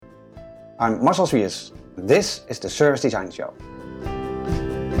I'm Marcel Swiers. This is the Service Design Show.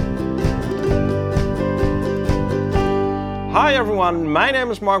 Hi everyone, my name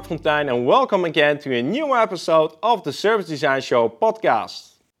is Mark Fontijn and welcome again to a new episode of the Service Design Show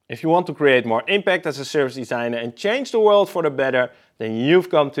podcast. If you want to create more impact as a service designer and change the world for the better, then you've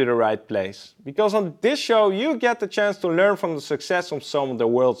come to the right place. Because on this show you get the chance to learn from the success of some of the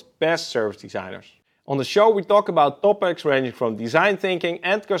world's best service designers. On the show we talk about topics ranging from design thinking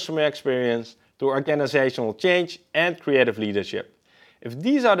and customer experience to organizational change and creative leadership. If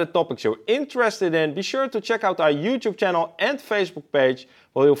these are the topics you're interested in, be sure to check out our YouTube channel and Facebook page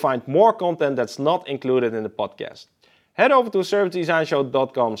where you'll find more content that's not included in the podcast. Head over to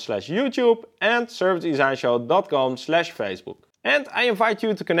servicedesignshow.com/YouTube and servicedesignshow.com/Facebook. And I invite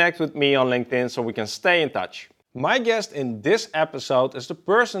you to connect with me on LinkedIn so we can stay in touch. My guest in this episode is the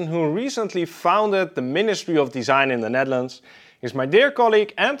person who recently founded the Ministry of Design in the Netherlands. He's my dear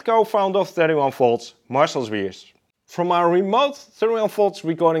colleague and co-founder of 31 Volts, Marcel Swiers. From our remote 31 Volts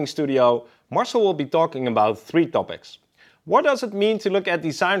recording studio, Marcel will be talking about 3 topics. What does it mean to look at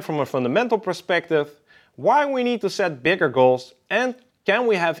design from a fundamental perspective? Why we need to set bigger goals? And can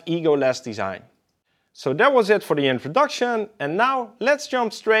we have ego-less design? So that was it for the introduction, and now let's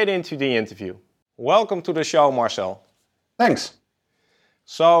jump straight into the interview. Welcome to the show, Marcel. Thanks.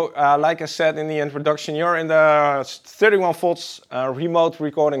 So, like I said in the introduction, you're in the 31 Volts remote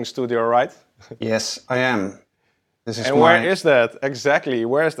recording studio, right? Yes, I am. Where is that exactly?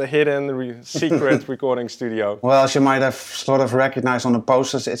 Where is the hidden secret recording studio? Well, as you might have sort of recognized on the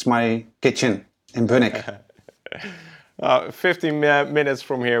posters, it's my kitchen in Bunnik. 15 minutes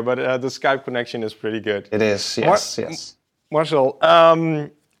from here, but the Skype connection is pretty good. It is, yes. Marcel,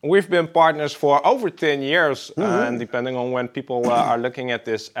 we've been partners for over 10 years, and depending on when people are looking at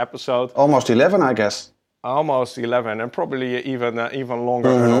this episode. Almost 11, I guess. Almost 11, and probably even longer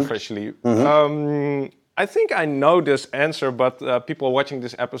unofficially. I think I know this answer, but people watching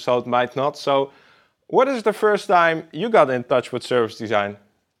this episode might not. So, what is the first time you got in touch with service design?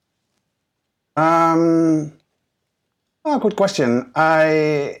 Good question.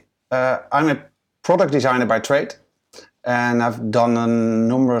 I'm a product designer by trade, and I've done a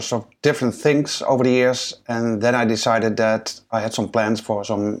number of different things over the years. And then I decided that I had some plans for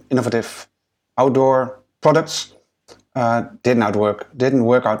some innovative outdoor products. Didn't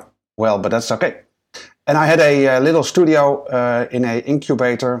work out well, but that's okay. And I had a little studio in an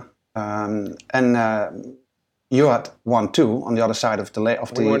incubator, and you had one too on the other side of the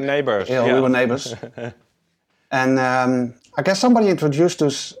We were neighbors. Yeah, we were neighbors. And I guess somebody introduced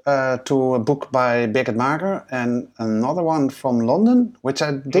us to a book by Birgit Mager and another one from London, which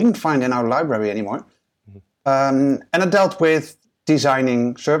I didn't find in our library anymore. And it dealt with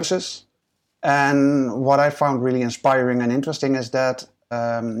designing services. And what I found really inspiring and interesting is that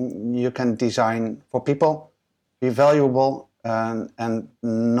you can design for people, be valuable, and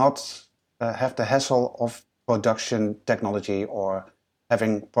not have the hassle of production technology or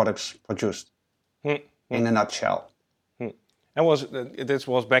having products produced. In a nutshell. And this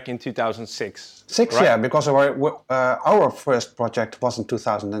was back in 2006? Right? Yeah, because our first project was in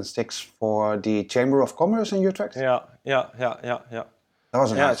 2006 for the Chamber of Commerce in Utrecht. Yeah. That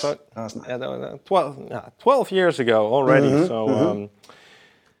was nice. So, that was nice. Yeah, 12 years ago already.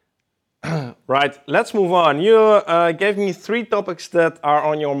 Right, let's move on. You gave me 3 topics that are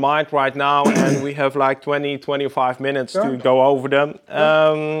on your mind right now, and we have like 20-25 minutes to go over them.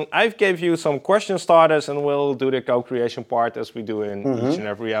 I've gave you some question starters, and we'll do the co-creation part as we do in each and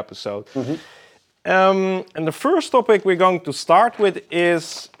every episode. And the first topic we're going to start with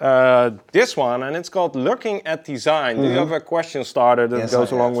is this one, and it's called Looking at Design. Do you have a question starter that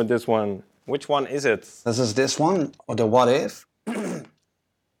goes along with this one? Which one is it? This one, or the what if?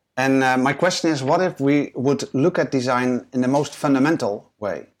 And my question is, what if we would look at design in the most fundamental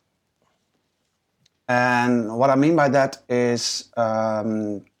way? And what I mean by that is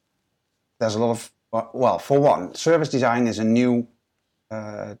there's a lot of, well, for one, service design is a new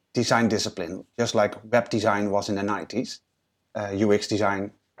design discipline, just like web design was in the 90s, UX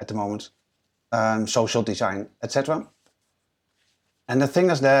design at the moment, social design, etc. And the thing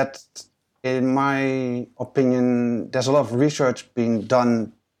is that, in my opinion, there's a lot of research being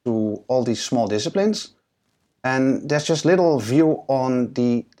done to all these small disciplines, and there's just little view on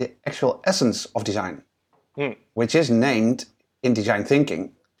the actual essence of design, which is named in design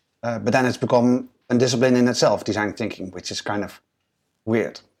thinking, but then it's become a discipline in itself, design thinking, which is kind of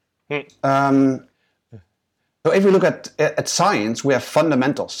weird. So if we look at science, we have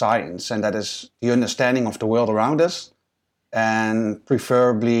fundamental science, and that is the understanding of the world around us, and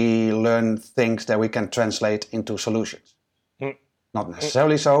preferably learn things that we can translate into solutions. Not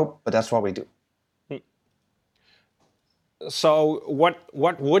necessarily so, but that's what we do. So what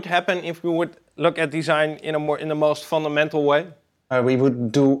would happen if we would look at design in the most fundamental way? We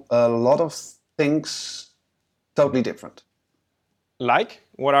would do a lot of things totally different. Like,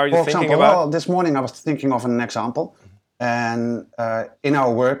 what are you For thinking example, about? well, this morning I was thinking of an example, and in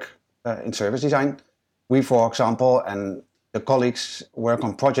our work in service design, we, for example, and the colleagues work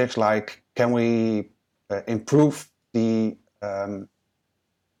on projects like, can we improve the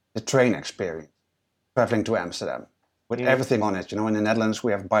train experience traveling to Amsterdam with everything on it. You know, in the Netherlands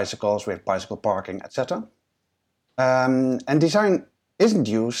we have bicycles, we have bicycle parking, etc. And design isn't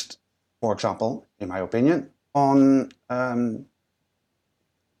used, for example, in my opinion, on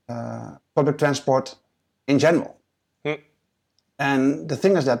public transport in general. And the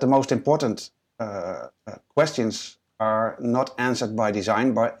thing is that the most important questions are not answered by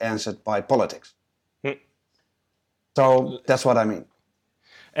design, but answered by politics. So that's what I mean.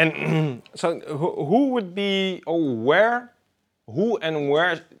 And so who would be, or where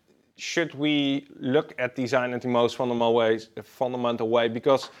should we look at design in the most fundamental way?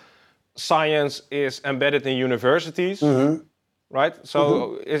 Because science is embedded in universities, right?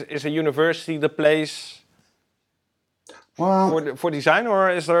 So is a university the place for design, or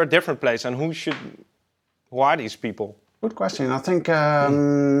is there a different place? And who are these people? Good question.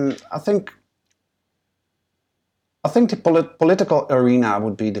 I think the political arena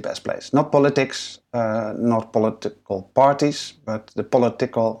would be the best place. Not politics, not political parties, but the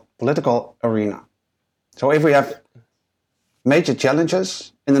political arena. So if we have major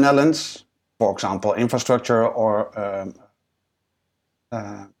challenges in the Netherlands, for example, infrastructure or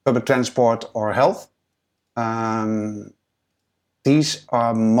public transport or health, these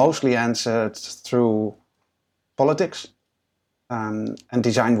are mostly answered through politics, and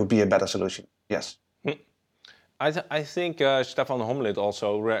design would be a better solution. Yes. I think Stefan Homlid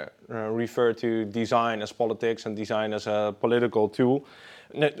also referred to design as politics and design as a political tool.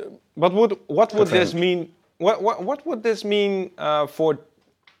 But what would this mean? What would this mean for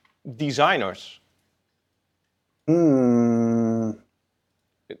designers? Hmm.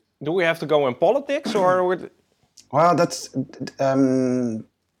 Do we have to go in politics, or Well, that's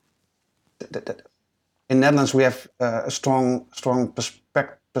in Netherlands we have a strong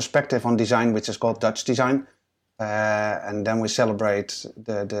perspective on design, which is called Dutch design. And then we celebrate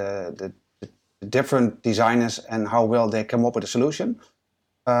the different designers and how well they come up with a solution.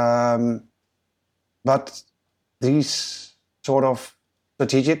 But these sort of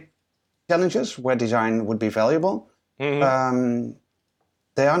strategic challenges where design would be valuable,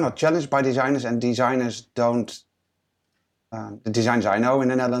 they are not challenged by designers, and designers don't, the designers I know in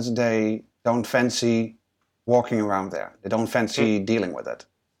the Netherlands, they don't fancy walking around there. They don't fancy dealing with it.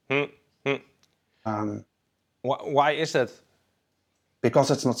 Why is that?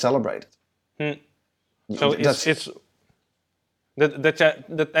 Because it's not celebrated. So it's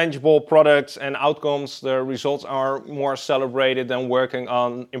the tangible products and outcomes, the results are more celebrated than working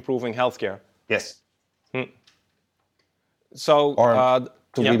on improving healthcare. Yes. So,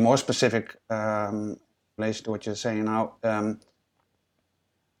 to be more specific, in relation to what you're saying now,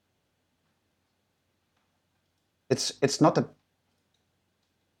 it's not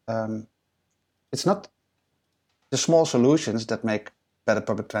the small solutions that make better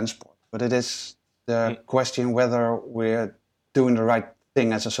public transport, but it is the question whether we're doing the right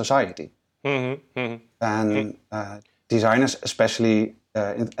thing as a society. And designers, especially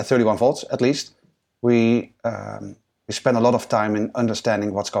at 31 volts at least, we spend a lot of time in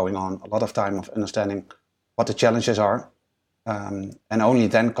understanding what's going on, a lot of time of understanding what the challenges are, and only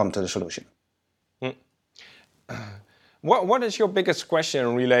then come to the solution. What is your biggest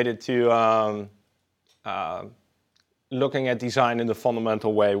question related to looking at design in the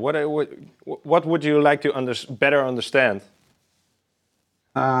fundamental way? What would you like to better understand?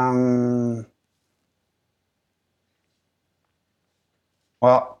 Well,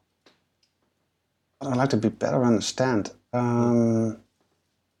 I'd like to be better understand. I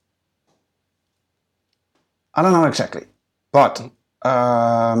don't know exactly, but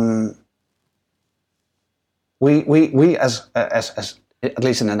we as at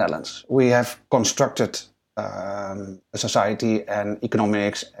least in the Netherlands, we have constructed a society and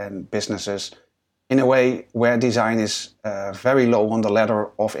economics and businesses in a way where design is very low on the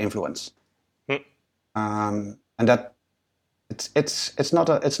ladder of influence, and that it's not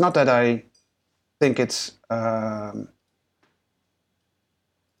that I think it's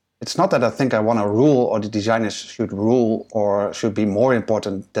not that I think I want to rule, or the designers should rule or should be more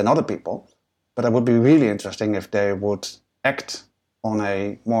important than other people, but it would be really interesting if they would act on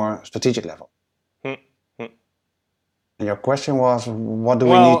a more strategic level. And your question was, what do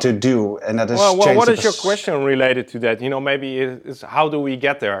we need to do? And that is what is your question related to that? Maybe it's how do we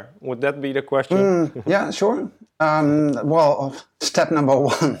get there? Would that be the question? Yeah, sure. Step number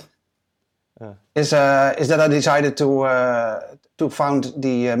one is that I decided to found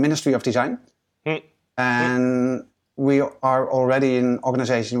the Ministry of Design. And we are already an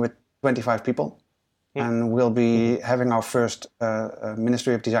organization with 25 people. And we'll be having our first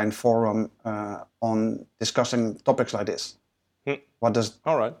Ministry of Design forum on discussing topics like this. What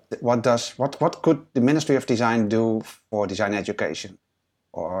could the Ministry of Design do for design education,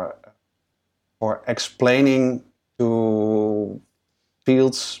 or for explaining to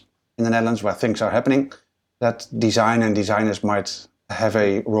fields in the Netherlands where things are happening that design and designers might have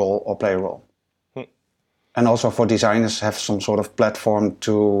a role or play a role, and also for designers have some sort of platform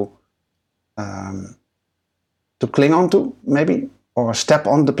to cling on to, maybe, or step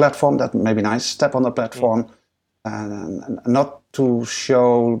on the platform. That may be nice. Step on the platform, and not to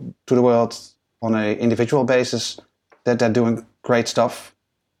show to the world on an individual basis that they're doing great stuff,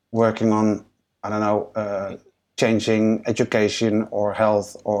 working on, I don't know, changing education or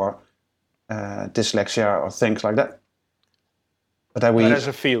health or dyslexia or things like that. But as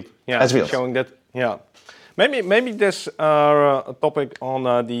a field, as a field, showing that, Maybe this topic on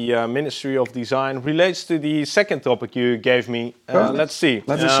the Ministry of Design relates to the second topic you gave me. Let's see.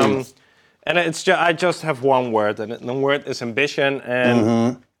 And it's I just have one word, and the word is ambition.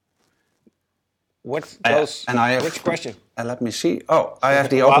 And which question? Let me see. Oh, I have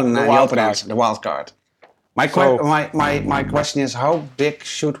the open answer, the wild card. My question is, how big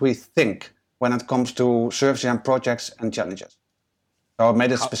should we think when it comes to service design projects and challenges? So I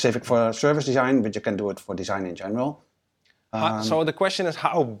made it specific for service design, but you can do it for design in general. So the question is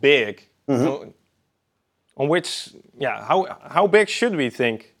how big? On which, how big should we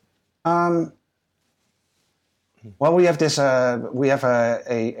think? Well, we have this. We have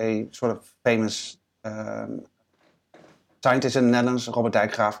a sort of famous scientist in the Netherlands, Robert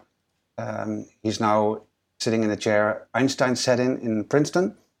Dijkgraaf. He's now sitting in a chair Einstein sat in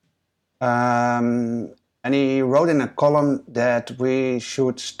Princeton. And he wrote in a column that we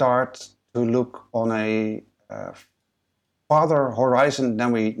should start to look on a farther horizon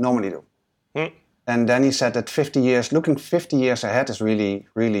than we normally do. And then he said that looking 50 years ahead is really,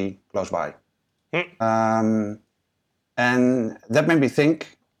 really close by. And that made me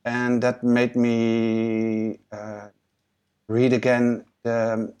think, and that made me read again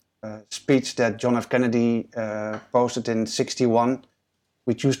the speech that John F. Kennedy posted in '61.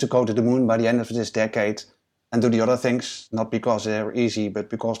 We choose to go to the moon by the end of this decade and do the other things, not because they're easy,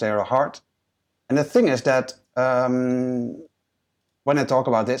 but because they are hard. And the thing is that when I talk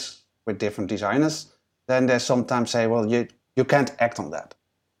about this with different designers, then they sometimes say, well, you can't act on that.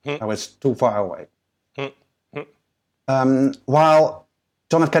 So it's too far away. While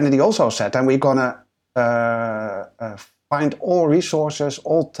John F. Kennedy also said, and we're going to find all resources,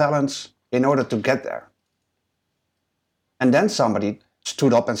 all talents in order to get there. And then somebody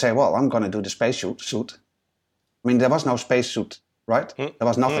stood up and said, well, I'm going to do the space suit. I mean, there was no space suit, right? There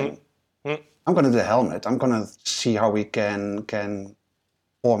was nothing. I'm going to do the helmet. I'm going to see how we can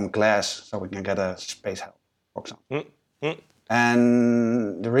form glass so we can get a space helmet, for example.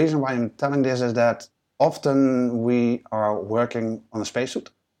 And the reason why I'm telling this is that often we are working on a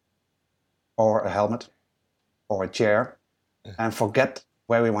spacesuit or a helmet or a chair and forget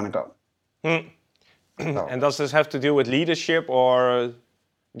where we want to go. So. And does this have to do with leadership, or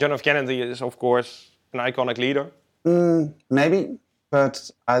John F. Kennedy is, of course, an iconic leader? Maybe,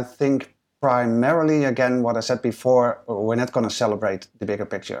 but I think primarily, again, what I said before, we're not going to celebrate the bigger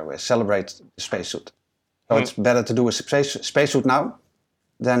picture. We celebrate the spacesuit. So it's better to do a spacesuit now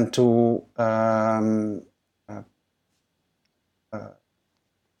than to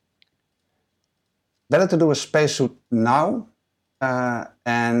better to do a spacesuit now,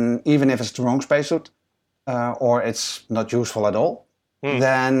 and even if it's the wrong spacesuit or it's not useful at all,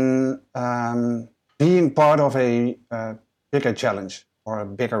 than being part of a bigger challenge or a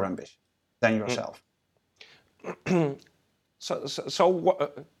bigger ambition than yourself. So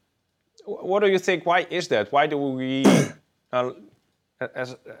what do you think? Why is that? Why do we,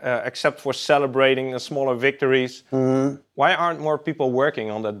 except for celebrating the smaller victories, why aren't more people working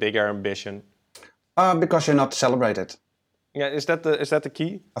on that bigger ambition? Because you're not celebrated. Yeah, is that the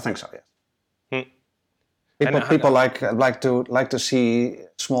key? I think so. Yes. People like to see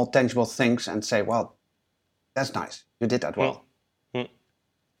small tangible things and say, "Well, that's nice. You did that well."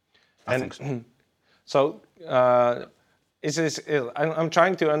 I think so. So, is this? I'm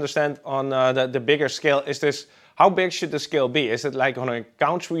trying to understand on the bigger scale. Is this? How big should the scale be? Is it like on a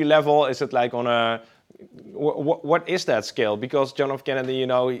country level? Is it like on a what is that scale? Because John F. Kennedy, you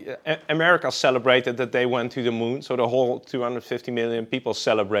know, America celebrated that they went to the moon, so the whole 250 million people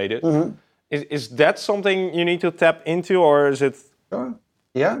celebrated. Is that something you need to tap into, or is it? Sure.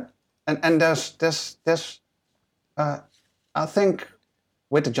 Yeah, and there's I think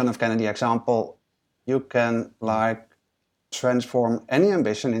with the John F. Kennedy example, you can like transform any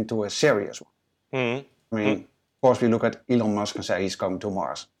ambition into a serious one. I mean, of course, we look at Elon Musk and say he's going to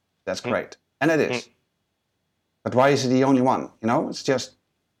Mars. That's great, and it is. But why is he the only one? You know, it's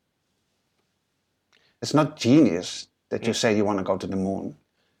not genius that you say you want to go to the moon.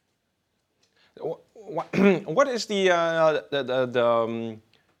 What is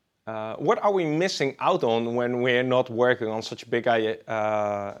what are we missing out on when we're not working on such a big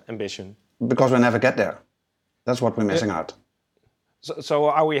ambition? Because we never get there. That's what we're missing out. So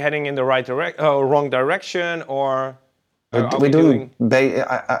are we heading in the wrong direction, or we're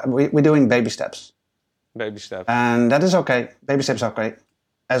doing baby steps? Baby steps. And that is okay. Baby steps are okay,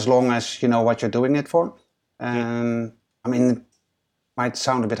 as long as you know what you're doing it for. And I mean, it might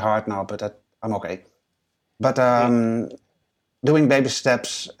sound a bit hard now, but I'm okay. But doing baby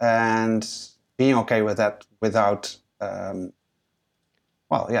steps and being okay with that without,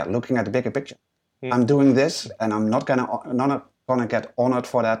 looking at the bigger picture. I'm doing this, and I'm not gonna get honored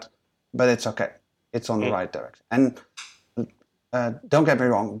for that, but it's okay. It's on the right direction. And don't get me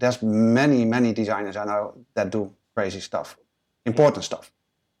wrong. There's many designers I know that do crazy stuff, important stuff,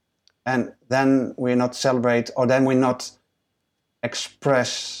 and then we not celebrate, or then we not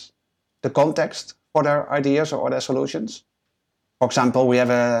express the context for their ideas or their solutions. For example, we have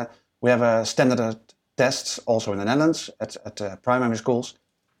a standard tests also in the Netherlands at primary schools,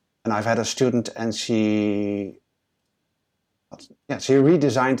 and I've had a student, and she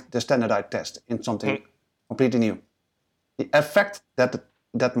redesigned the standardized test in something completely new. The effect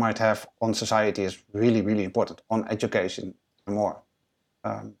that might have on society is really, really important, on education and more.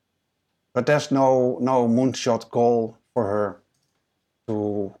 But there's no moonshot goal for her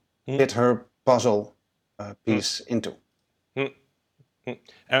to fit her puzzle piece into.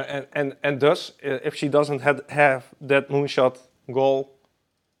 And thus, if she doesn't have that moonshot goal,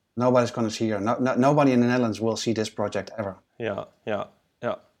 nobody's going to see her. Nobody in the Netherlands will see this project ever. Yeah.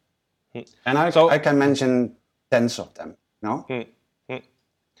 And I can mention tens of them. No.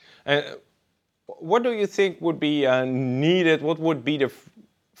 What do you think would be needed? What would be the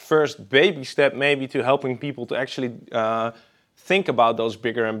first baby step, maybe, to helping people to actually think about those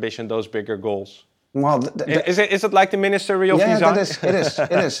bigger ambitions, those bigger goals? Well, is it like the Ministry of Design? Yeah,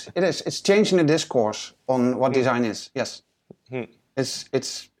 it is. It's changing the discourse on what design is. Yes,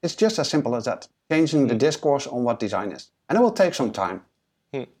 it's just as simple as that. Changing the discourse on what design is, and it will take some time.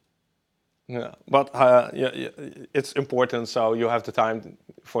 Yeah, but it's important, so you have the time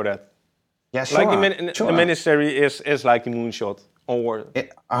for that. Yeah, sure. Like the ministry is like the moonshot, or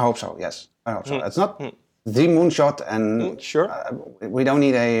I hope so. Yes, I hope so. It's not the moonshot, and we don't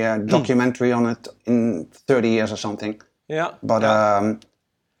need a documentary on it in 30 years or something. Yeah. But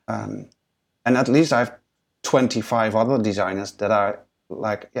and at least I have 25 other designers that are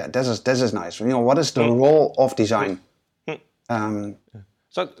like, this is nice. You know, what is the role of design?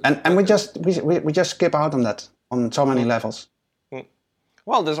 So and we just skip out on that on so many levels.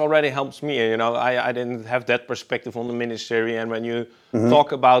 Well, this already helps me. You know, I didn't have that perspective on the ministry, and when you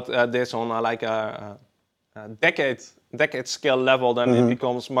talk about this on like a decade scale level, then it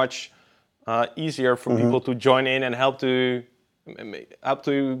becomes much easier for people to join in and help to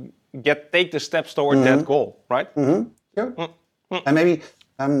take the steps toward that goal, right? Sure. And maybe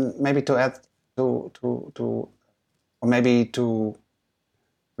to add to or maybe to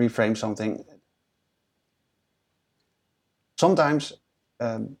reframe something. Sometimes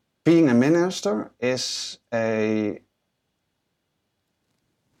being a minister is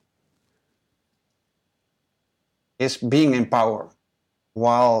being in power,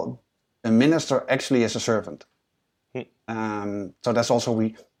 while a minister actually is a servant. So that's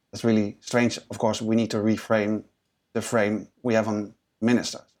that's really strange. Of course, we need to reframe the frame we have on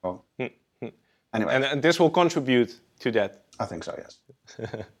minister. So anyway, and this will contribute to that. I think so. Yes.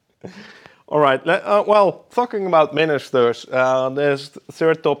 All right. Well, talking about ministers, this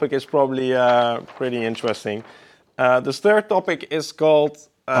third topic is probably pretty interesting. This third topic is called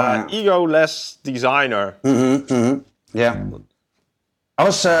Egoless Designer. Yeah. I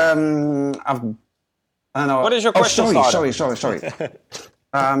was. I don't know. What is your question? Sorry.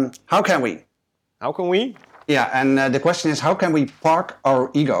 How can we? How can we? Yeah, and the question is, how can we park our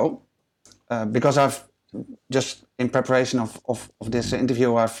ego? Because I've just in preparation of this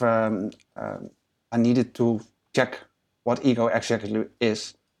interview, I needed to check what ego exactly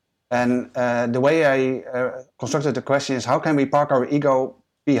is, And the way I constructed the question is, how can we park our ego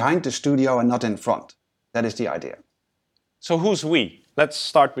behind the studio and not in front? That is the idea. So who's we? Let's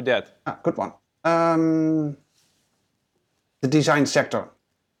start with that. Good one. The design sector,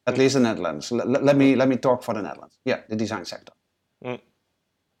 at least in the Netherlands. Let me talk for the Netherlands. Yeah, the design sector. So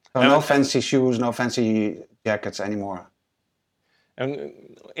no fancy shoes, no fancy jackets anymore. And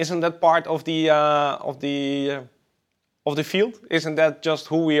isn't that part of the field? Isn't that just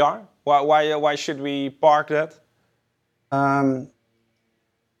who we are? Why should we park that? No,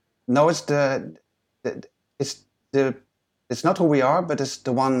 it's not who we are, but it's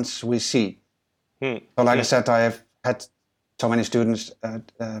the ones we see. So, like I said, I have had so many students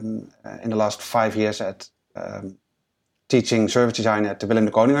in the last 5 years at teaching service design at the Willem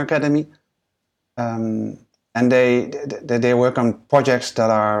de Kooning Academy, and they work on projects that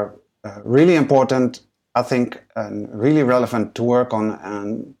are really important, I think, and really relevant to work on,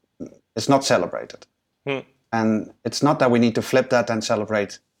 and it's not celebrated. And it's not that we need to flip that and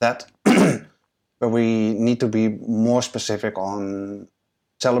celebrate that, but we need to be more specific on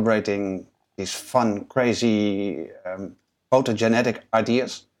celebrating these fun, crazy, photogenic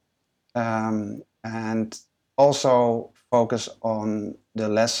ideas, and also focus on the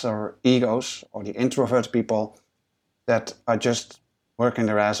lesser egos or the introvert people that are just working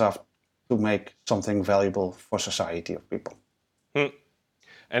their ass off to make something valuable for society of people.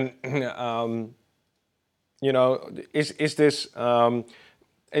 And is this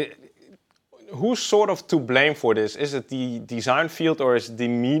who's sort of to blame for this? Is it the design field, or is it the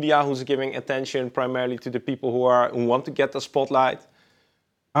media who's giving attention primarily to the people who want to get the spotlight?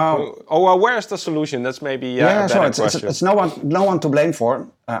 Where is the solution? That's maybe a better question. It's no one to blame for.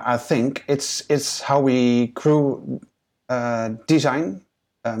 I think it's how we grew design,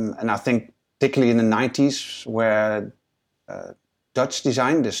 and I think particularly in the 90s, where Dutch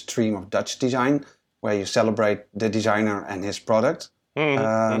design, the stream of Dutch design, where you celebrate the designer and his product.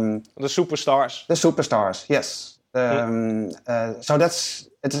 The superstars. The superstars, yes. So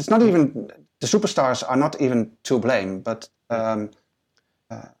it's not even, the superstars are not even to blame, but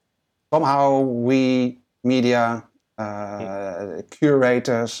somehow we, media,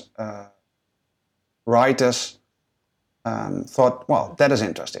 curators, writers, thought, well, that is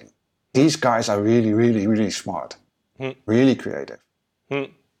interesting. These guys are really, really, really smart, really creative.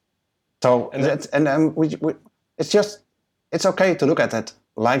 So it's okay to look at it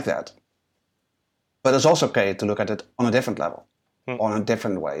like that, but it's also okay to look at it on a different level, on a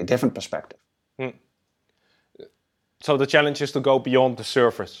different way, a different perspective. So the challenge is to go beyond the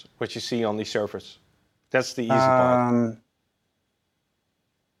surface, what you see on the surface. That's the easy part.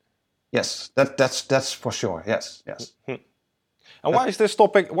 Yes, that's for sure. Yes. And why is this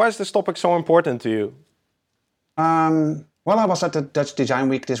topic so important to you? Well, I was at the Dutch Design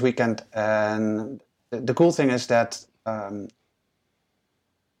Week this weekend, and the cool thing is that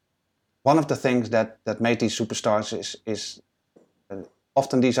one of the things that made these superstars is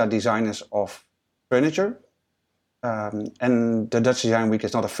often these are designers of furniture, and the Dutch Design Week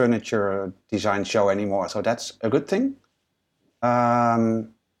is not a furniture design show anymore, so that's a good thing. But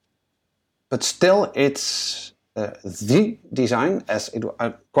still, it's the design, as it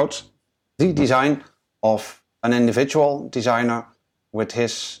quotes, the design of an individual designer with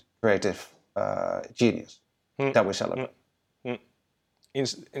his creative genius that we celebrate.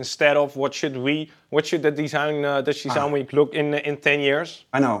 Instead of what should the Dutch Design Week look in 10 years?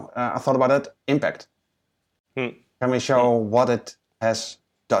 I know. I thought about it. Impact. Can we show what it has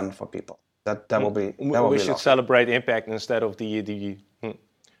done for people? That will be. We should celebrate impact instead of the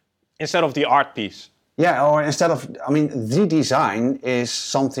art piece. Yeah, or instead of, the design is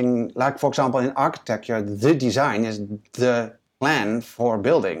something like, for example, in architecture, the design is the plan for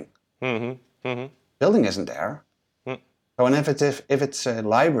building. Building isn't there. So, and if it's a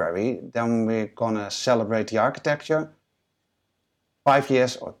library, then we're gonna celebrate the architecture 5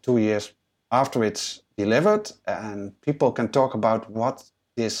 years or 2 years after it's delivered, and people can talk about what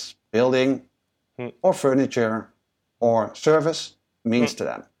this building or furniture or service means to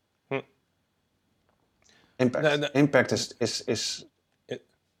them. Impact is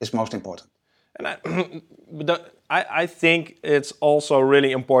most important. And I think it's also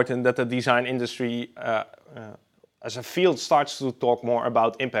really important that the design industry, as a field, starts to talk more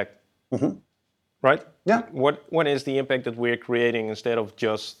about impact. Right? Yeah. What is the impact that we're creating instead of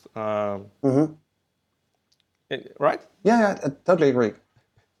just right? Yeah, I totally agree.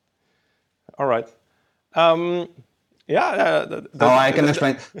 All right. I can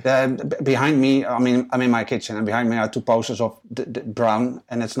explain. Behind me, I'm in my kitchen, and behind me are 2 posters of the Brown,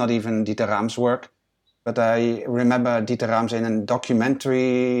 and it's not even Dieter Rams' work. but I remember Dieter Rams in a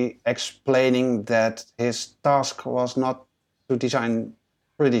documentary explaining that his task was not to design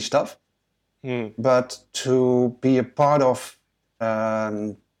pretty stuff, but to be a part of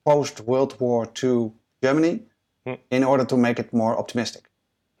post-World War II Germany in order to make it more optimistic.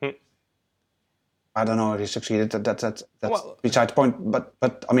 I don't know if he succeeded. That's beside the point.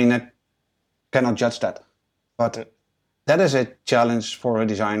 But I mean, I cannot judge that. But that is a challenge for a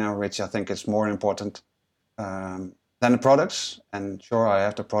designer, which I think is more important than the products. And sure, I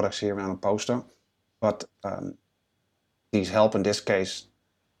have the products here on a poster, but these help in this case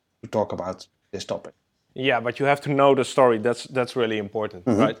to talk about this topic. Yeah, but you have to know the story. That's really important,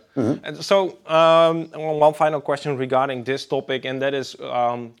 right? And so, one final question regarding this topic, and that is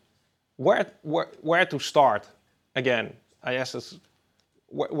where to start. Again, I ask this: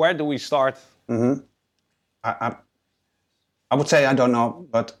 where do we start? I would say I don't know,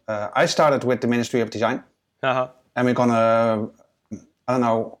 but I started with the Ministry of Design, and we're gonna, I don't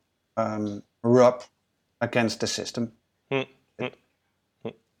know, rub against the system.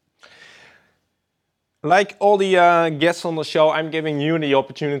 Like all the guests on the show, I'm giving you the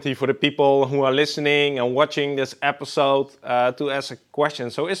opportunity for the people who are listening and watching this episode to ask a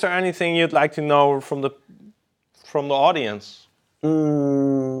question. So is there anything you'd like to know from the audience? I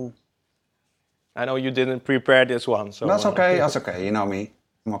know you didn't prepare this one. So that's okay, that's okay. You know me,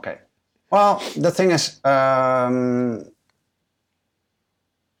 I'm okay. Well, the thing is,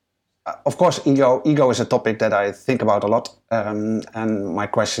 of course, ego is a topic that I think about a lot. And my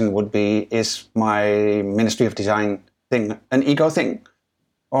question would be, is my Ministry of Design thing an ego thing?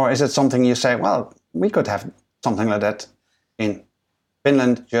 Or is it something you say, well, we could have something like that in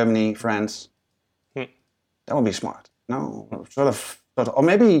Finland, Germany, France? That would be smart. No, sort of, or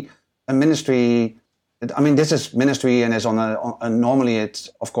maybe a ministry. I mean, this is ministry and is on a normally it's,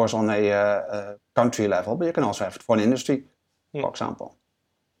 of course, on a country level, but you can also have it for an industry, for example.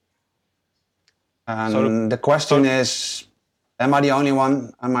 And so the question is, am I the only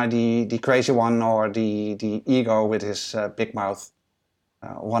one? Am I the crazy one, or the ego with his big mouth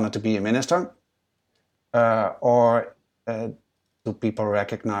wanted to be a minister? Or do people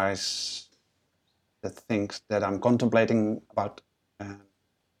recognize the things that I'm contemplating about?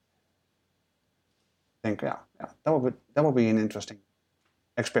 Think, yeah, that would be an interesting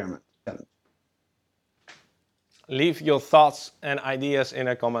experiment. Leave your thoughts and ideas in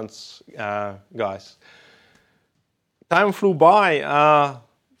the comments, guys. Time flew by.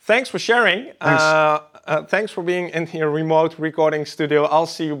 Thanks for sharing. Thanks for being in your remote recording studio. I'll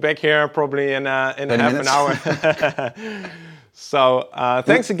see you back here probably in half an hour. So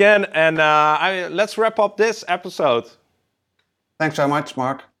thanks again, and let's wrap up this episode. Thanks so much,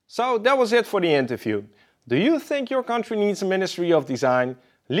 Mark. So that was it for the interview. Do you think your country needs a Ministry of Design?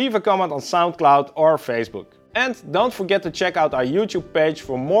 Leave a comment on SoundCloud or Facebook. And don't forget to check out our YouTube page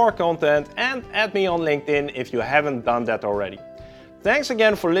for more content and add me on LinkedIn if you haven't done that already. Thanks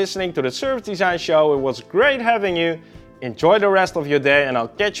again for listening to the Service Design Show. It was great having you. Enjoy the rest of your day, and I'll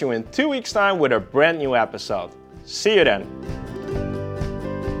catch you in 2 weeks' time with a brand new episode. See you then.